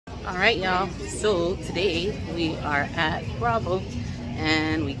All right, y'all. So today we are at Bravo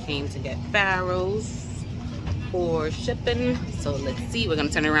and we came to get barrels for shipping. So let's see. We're gonna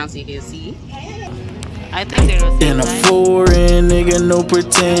turn around so you can see. I think they're the same in a size. foreign nigga, no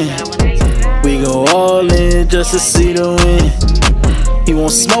pretend. We go all in just to see the win. He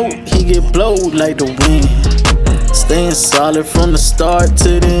won't smoke, he get blowed like the wind. Staying solid from the start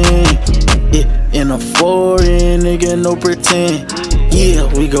to the end. Yeah, in a foreign nigga, no pretend. Yeah,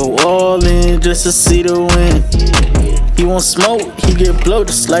 we go all in just to see the win. He won't smoke, he get blowed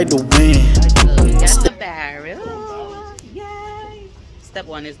just like the wind. So we got the barrel. Yay! Step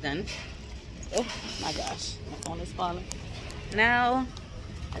one is done. Oh my gosh, my phone is falling. Now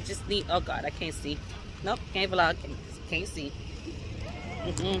I just need. Oh God, I can't see. Nope, can't vlog. Can't see.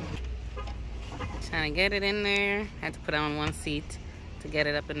 Trying to get it in there. Had to put it on one seat to get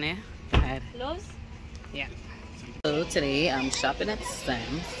it up in there. Go ahead. Close? Yeah. So today I'm shopping at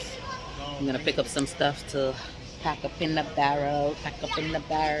Sam's. I'm gonna pick up some stuff to pack up in the barrel.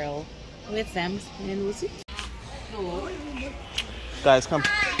 With Sam's and we'll see. Guys, come.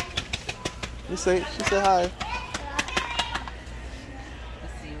 She said hi.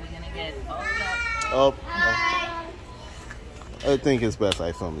 Let's see, we're gonna get Oh. I think it's best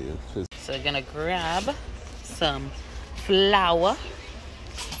I film you. So we're gonna grab some flour,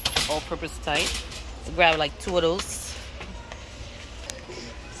 all-purpose type. So grab like 2 of those.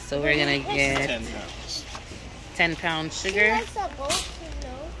 So we're gonna get 10 pounds. 10-pound sugar.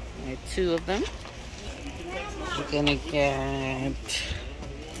 Right, 2 of them. We're gonna get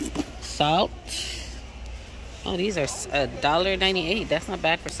salt. Oh, these are $1.98. That's not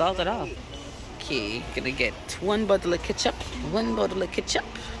bad for salt at all. Okay, gonna get 1 bottle of ketchup. 1 bottle of ketchup.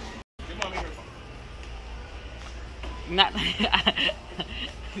 Not. But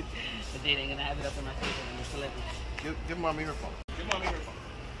they ain't gonna have it up in my face and I'm celebrity. Give mommy her phone. Give mommy her phone.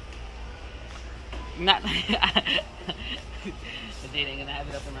 Not. But they ain't gonna have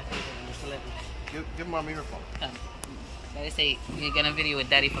it up in my face and I'm celebrity. Give mommy her phone. They say you're gonna video with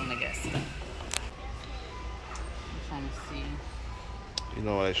daddy phone, I guess. I'm trying to see. You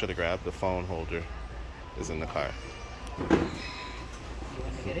know what I should have grabbed? The phone holder is in the car. You want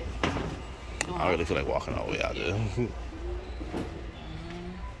to get it? I don't really feel like walking all the way out there.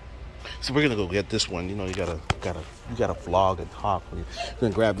 So we're gonna go get this one. You know, you gotta vlog and talk. You're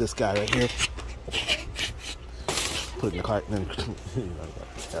gonna grab this guy right here, put it in the cart, and then you know,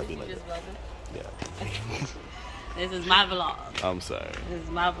 that'd be like Just that. vlogging? Yeah. This is my vlog. I'm sorry. This is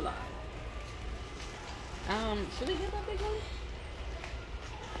my vlog. Should we get that big one?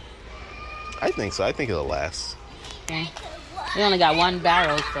 I think so. I think it'll last. Okay. We only got 1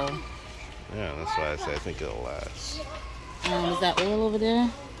 barrel, so. Yeah, that's why I say I think it'll last. Is that oil over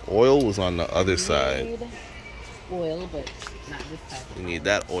there? Oil was on the other side. Need oil, but not this type. You need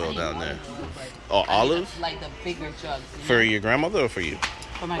that oil down there. Oh, olive? Like the bigger jugs. For your grandmother or for you?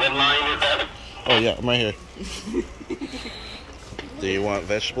 For my grandma. Oh yeah, I'm right here. Do you want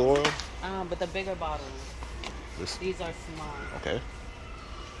vegetable oil? But the bigger bottles. This. These are small. Okay.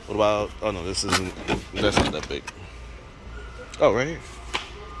 What about? Oh no, this isn't. That's not that big. Oh, right here.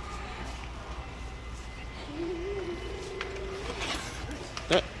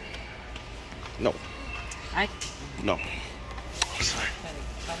 That. No. No. Sorry.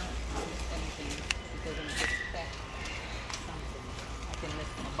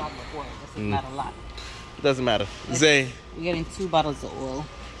 This is not a lot. It doesn't matter. Zay. You're getting 2 bottles of oil.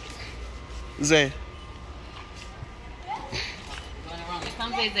 Zay. Going around. Here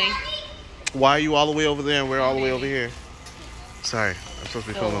comes Zay. Why are you all the way over there and we're all the way over here? Sorry, I'm supposed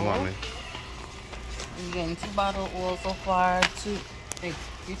to be filming mommy. You're getting 2 bottles of oil so far. 2. Hey,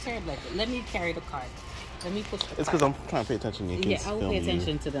 you're terrible like it. Let me carry the cart. Let me push the cart. It's because I'm trying to pay attention to you. Yeah, I will pay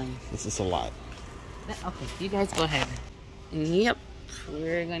attention to them. This is a lot. Okay, you guys go ahead. Yep.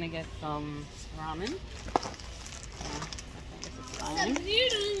 We're gonna get some ramen. Some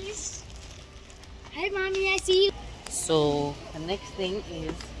beauties. Hi, mommy. I see you. So the next thing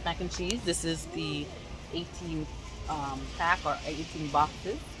is mac and cheese. This is the 18 pack or 18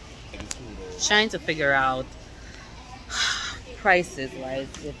 boxes. Trying to figure out prices, right?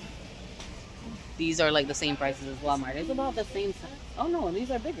 If these are like the same prices as Walmart. It's about the same size. Oh no, these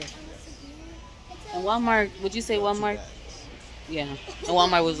are bigger. And Walmart, would you say Walmart? Yeah. And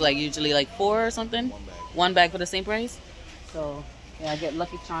Walmart was like usually like 4 or something. 1 bag for the same price. So yeah, I get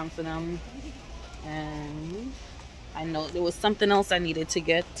Lucky Charms for them. And I know there was something else I needed to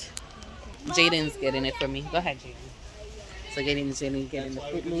get. Jaden's getting it for me. Go ahead, Jaden. So Jaden's getting the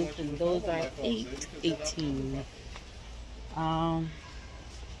Fruit Loops, and those are $8.18.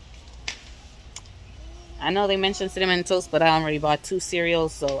 I know they mentioned cinnamon toast, but I already bought 2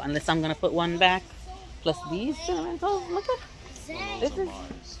 cereals, so unless I'm gonna put one back, plus these cinnamon toast. Look at this is.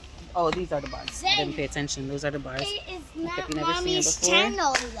 Oh, these are the bars. I didn't pay attention. Those are the bars. It is Like if not you never seen it Mommy's before.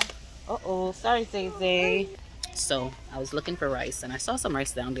 channel. Uh-oh, sorry, Zay. So I was looking for rice, and I saw some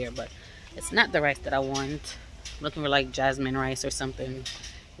rice down there, but it's not the rice that I want. I'm looking for like jasmine rice or something.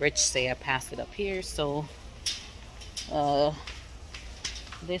 Rich say I passed it up here, so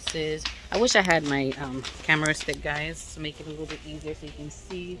this is. I wish I had my camera stick, guys, to make it a little bit easier so you can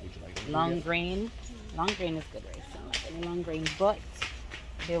see. Long grain. Long grain is good rice. I don't like any long grain, but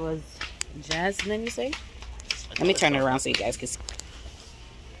there was jasmine, you say? Let me turn it around so you guys can see.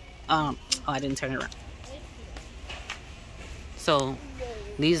 Oh, I didn't turn it around. So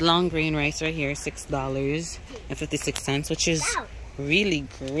these long grain rice right here, $6.56, which is really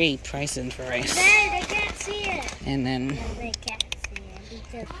great pricing for rice. They can't see it. And then They can't see it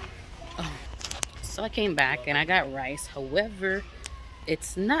because so I came back and I got rice. However,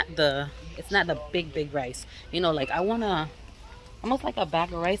 it's not the big rice. You know, like I wanna almost like a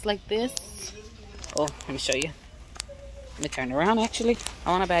bag of rice like this. Oh, let me show you. Let me turn around actually.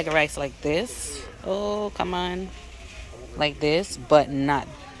 I want a bag of rice like this. Oh, come on. Like this, but not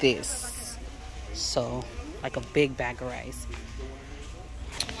this. So, like a big bag of rice.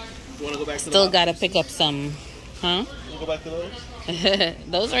 You want to go back to Still gotta pick up some, huh? You go back to those?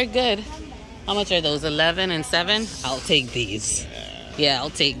 Those are good. How much are those? 11 and 7? I'll take these. Yeah, I'll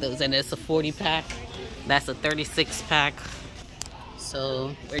take those. And it's a 40 pack. That's a 36 pack.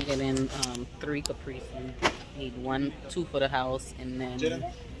 So we're getting 3 Caprice. Need 2 for the house, and then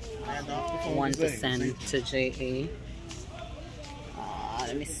 1 to send to JA.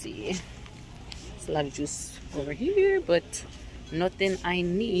 Let me see. There's a lot of juice over here, but nothing I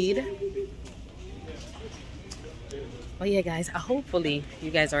need. Oh yeah, guys, hopefully you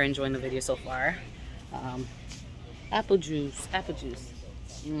guys are enjoying the video so far. Apple juice. I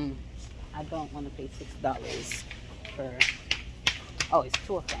don't want to pay $6 for, oh, it's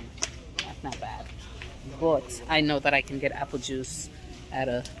 2 of them. That's not bad. But I know that I can get apple juice at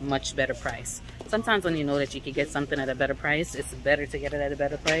a much better price. Sometimes when you know that you can get something at a better price, it's better to get it at a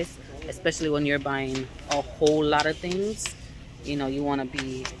better price, especially when you're buying a whole lot of things. You know, you want to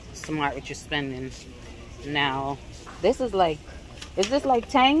be smart with your spending. Now, this is this like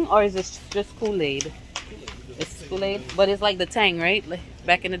Tang or is this just Kool-Aid? It's Kool-Aid, but it's like the Tang, right? Like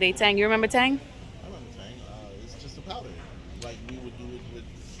back in the day, Tang. You remember Tang? I remember Tang. It's just a powder. Like we would do it with.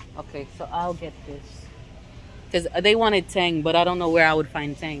 Okay, so I'll get this. Because they wanted Tang, but I don't know where I would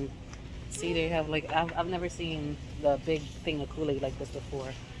find Tang. See, they have like, I've never seen the big thing of Kool-Aid like this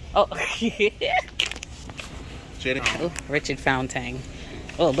before. Oh, oh, Richard found Tang.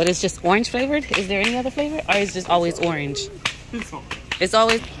 Oh, but it's just orange flavored? Is there any other flavor? Or is it just always orange? It's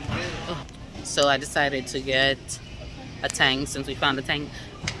always... Oh. So I decided to get a Tang since we found a Tang.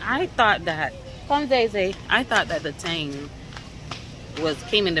 I thought that... Come Daisy. I thought that the Tang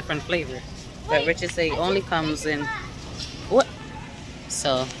came in different flavor. But Richard say only comes in... What?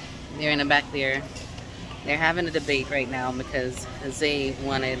 So they're in the back there. They're having a debate right now because Zay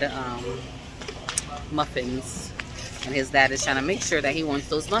wanted muffins. And his dad is trying to make sure that he wants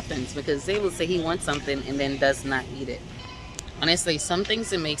those muffins because Zay will say he wants something and then does not eat it. Honestly, some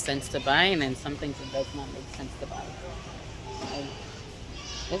things it makes sense to buy and then some things it does not make sense to buy.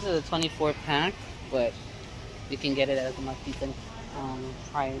 This is a 24 pack, but you can get it at a much decent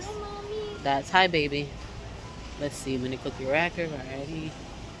price. That's hi baby. Let's see, mini cookie racker already.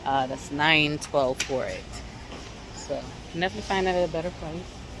 That's $9.12 for it. So you can definitely find that at a better price.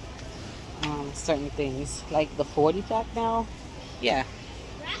 Certain things like the 40 pack now. Yeah.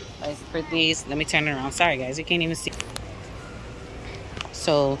 Like for these, let me turn it around. Sorry guys, you can't even see.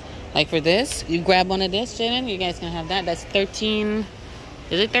 So like for this, you grab one of this, Jaden. You guys can have that. That's 13.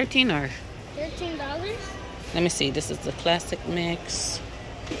 Is it 13 or $13? let me see. This is the classic mix.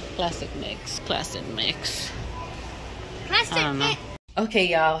 Classic mix. Classic mix. I don't know. Okay,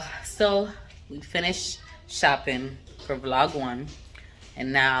 y'all. So we finished shopping for vlog 1,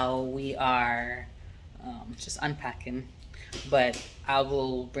 and now we are just unpacking. But I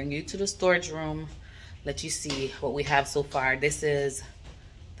will bring you to the storage room, let you see what we have so far. This is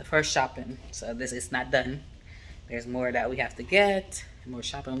the first shopping, so this is not done. There's more that we have to get, more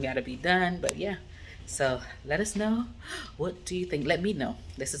shopping we gotta be done. But yeah, so let us know. What do you think? Let me know.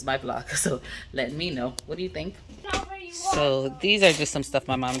 This is my vlog, so let me know. What do you think? So these are just some stuff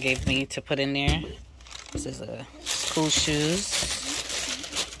my mom gave me to put in there. This is school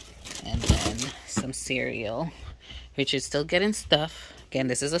shoes, and then some cereal. Richard's still getting stuff. Again,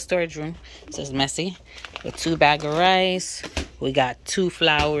 this is a storage room, so it's messy. With 2 bags of rice, we got 2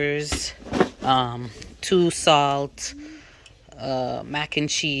 flowers, 2 salt, mac and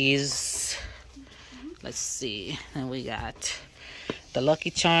cheese. Let's see. And we got the Lucky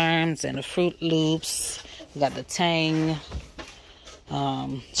Charms and the Fruit Loops. We got the Tang.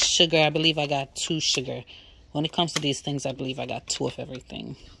 Sugar, I believe I got 2 sugar. When it comes to these things, I believe I got 2 of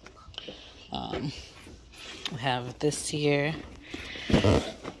everything. We have this here.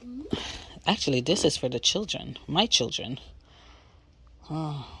 Actually, this is for the children. My children.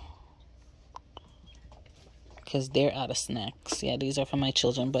 Because they're out of snacks. Yeah, these are for my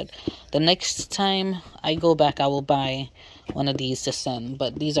children. But the next time I go back, I will buy one of these to send.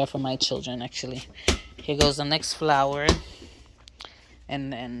 But these are for my children, actually. Here goes the next flour.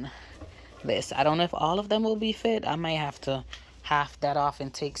 And then this. I don't know if all of them will be fit. I might have to half that off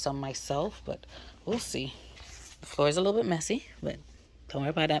and take some myself. But we'll see. The floor is a little bit messy. But don't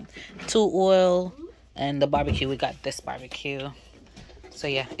worry about that. 2 oil. And the barbecue. We got this barbecue. So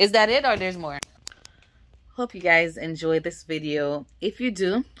yeah. Is that it or there's more? Hope you guys enjoyed this video. If you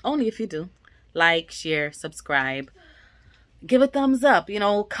do, only if you do, like, share, subscribe. Give a thumbs up. You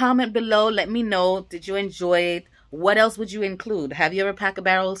know, comment below. Let me know. Did you enjoy it? What else would you include? Have you ever packed a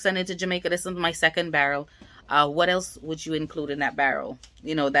barrel, sent it to Jamaica? This is my 2nd barrel. What else would you include in that barrel?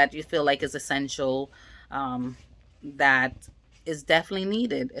 You know, that you feel like is essential, that is definitely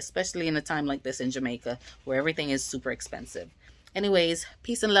needed, especially in a time like this in Jamaica where everything is super expensive. Anyways,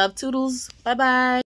 peace and love. Toodles. Bye-bye.